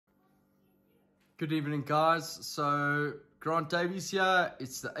Good evening, guys. So Grant Davies here.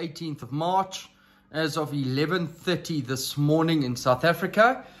 It's the 18th of March. As of 11:30 this morning in South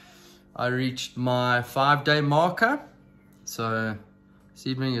Africa, I reached my 5-day marker. So this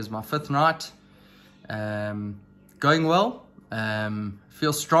evening is my 5th night. Going well.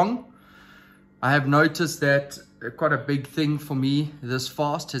 Feel strong. I have noticed that quite a big thing for me this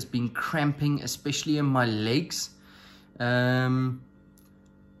fast has been cramping, especially in my legs.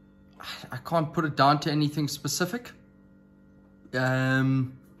 I can't put it down to anything specific,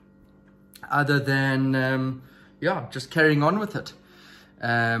 other than, just carrying on with it.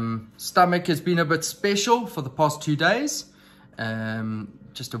 Stomach has been a bit special for the past 2 days,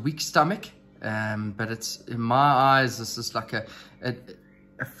 just a weak stomach, but it's, in my eyes, this is like a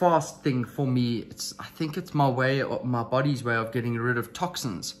fast thing for me. I think it's my body's way of getting rid of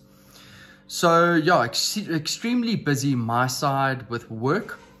toxins. So yeah, extremely busy my side with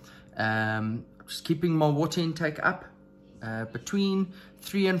work. Just keeping my water intake up, between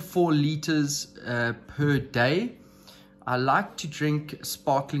 3 and 4 liters per day. I like to drink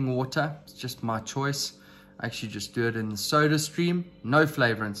sparkling water. It's just my choice. I actually just do it in the soda stream. No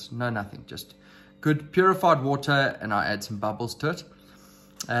flavorants, no nothing. Just good purified water, and I add some bubbles to it.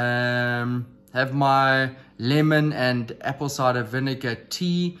 Have my lemon and apple cider vinegar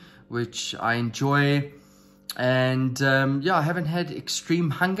tea, which I enjoy. And I haven't had extreme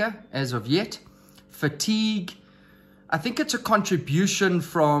hunger as of yet. Fatigue, I think it's a contribution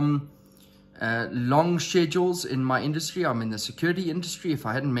from long schedules in my industry. I'm in the security industry, if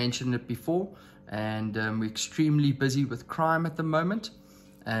I hadn't mentioned it before, and we're extremely busy with crime at the moment.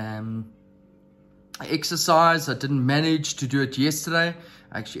 Exercise, I didn't manage to do it yesterday.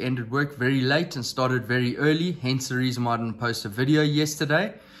 I actually ended work very late and started very early, hence the reason why I didn't post a video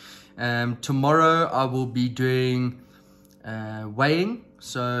yesterday. Tomorrow I will be doing weighing.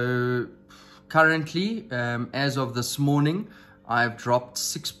 So currently, as of this morning, I've dropped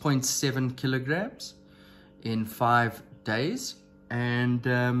 6.7 kilograms in 5 days. And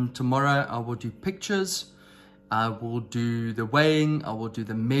tomorrow I will do pictures. I will do the weighing. I will do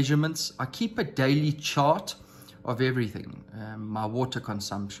the measurements. I keep a daily chart of everything. My water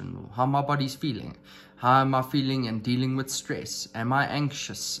consumption, how my body's feeling. How am I feeling and dealing with stress? Am I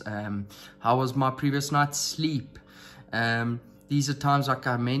anxious? How was my previous night's sleep? These are times, like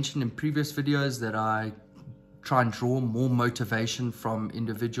I mentioned in previous videos, that I try and draw more motivation from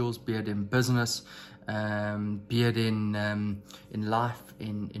individuals, be it in business, be it in life,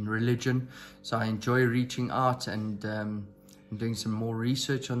 in religion. So I enjoy reaching out and doing some more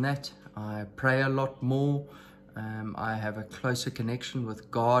research on that. I pray a lot more. I have a closer connection with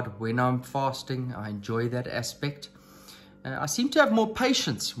God when I'm fasting. I enjoy that aspect. I seem to have more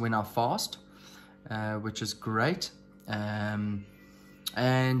patience when I fast, which is great. And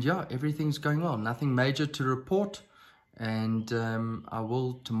yeah, everything's going well. Nothing major to report. And I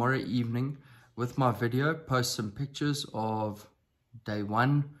will tomorrow evening, with my video, post some pictures of day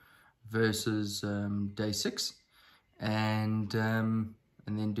 1 versus day 6. And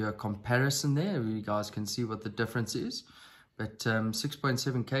then do a comparison there. You guys can see what the difference is. But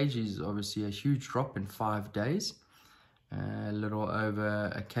 6.7 kg is obviously a huge drop in 5 days. A little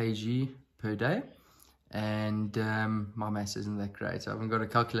over a kg per day. And my mass isn't that great. So I haven't got a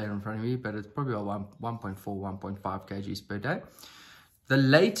calculator in front of me, but it's probably about 1.4, 1.5 kgs per day. The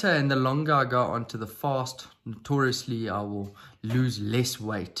later and the longer I go onto the fast, notoriously I will lose less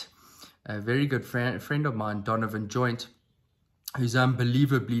weight. A very good friend of mine, Donovan Joint, who's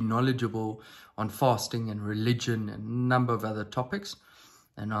unbelievably knowledgeable on fasting and religion and a number of other topics.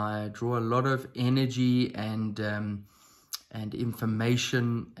 And I draw a lot of energy and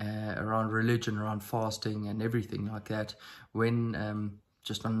information around religion, around fasting and everything like that when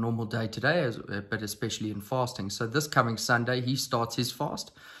just on a normal day today, but especially in fasting. So this coming Sunday, he starts his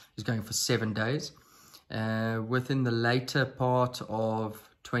fast. He's going for 7 days. Within the later part of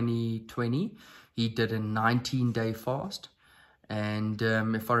 2020, he did a 19-day fast. And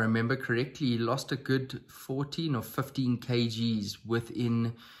if I remember correctly, he lost a good 14 or 15 kgs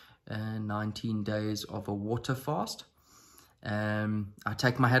within 19 days of a water fast. I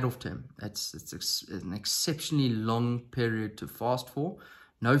take my hat off to him. It's an exceptionally long period to fast for.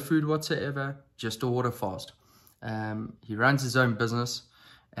 No food whatsoever, just a water fast. He runs his own business,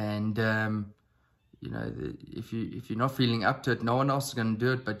 and if you're not feeling up to it, no one else is going to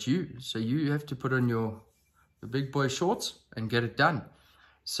do it but you. So you have to put on your big boy shorts and get it done.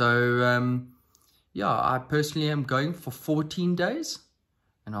 So I personally am going for 14 days,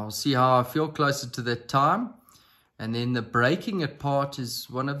 and I'll see how I feel closer to that time. And then the breaking it part is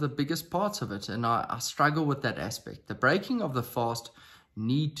one of the biggest parts of it, and I struggle with that aspect. The breaking of the fast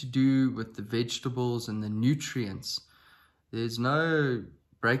need to do with the vegetables and the nutrients. There's no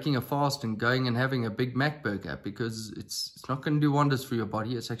breaking a fast and going and having a Big Mac burger, because it's not going to do wonders for your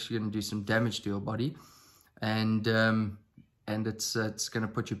body. It's actually going to do some damage to your body, and it's going to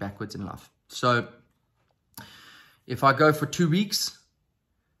put you backwards in life. So if I go for 2 weeks,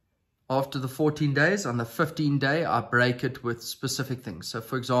 after the 14 days, on the 15th day, I break it with specific things. So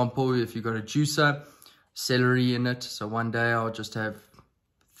for example, if you've got a juicer, celery in it. So one day I'll just have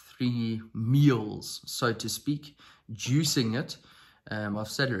 3 meals, so to speak, juicing it of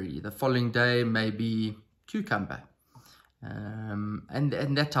celery. The following day, maybe cucumber, and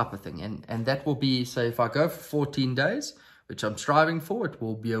that type of thing. And that will be, so if I go for 14 days, which I'm striving for, it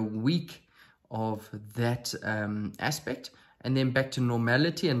will be a week of that aspect, and then back to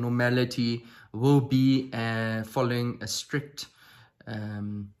normality. And normality will be following a strict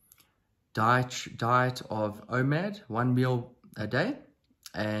diet of OMAD, 1 meal a day,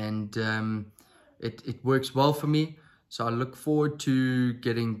 and it works well for me. So I look forward to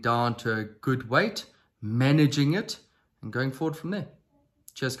getting down to a good weight, managing it, and going forward from there.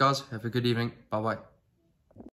 Cheers, guys. Have a good evening. Bye-bye.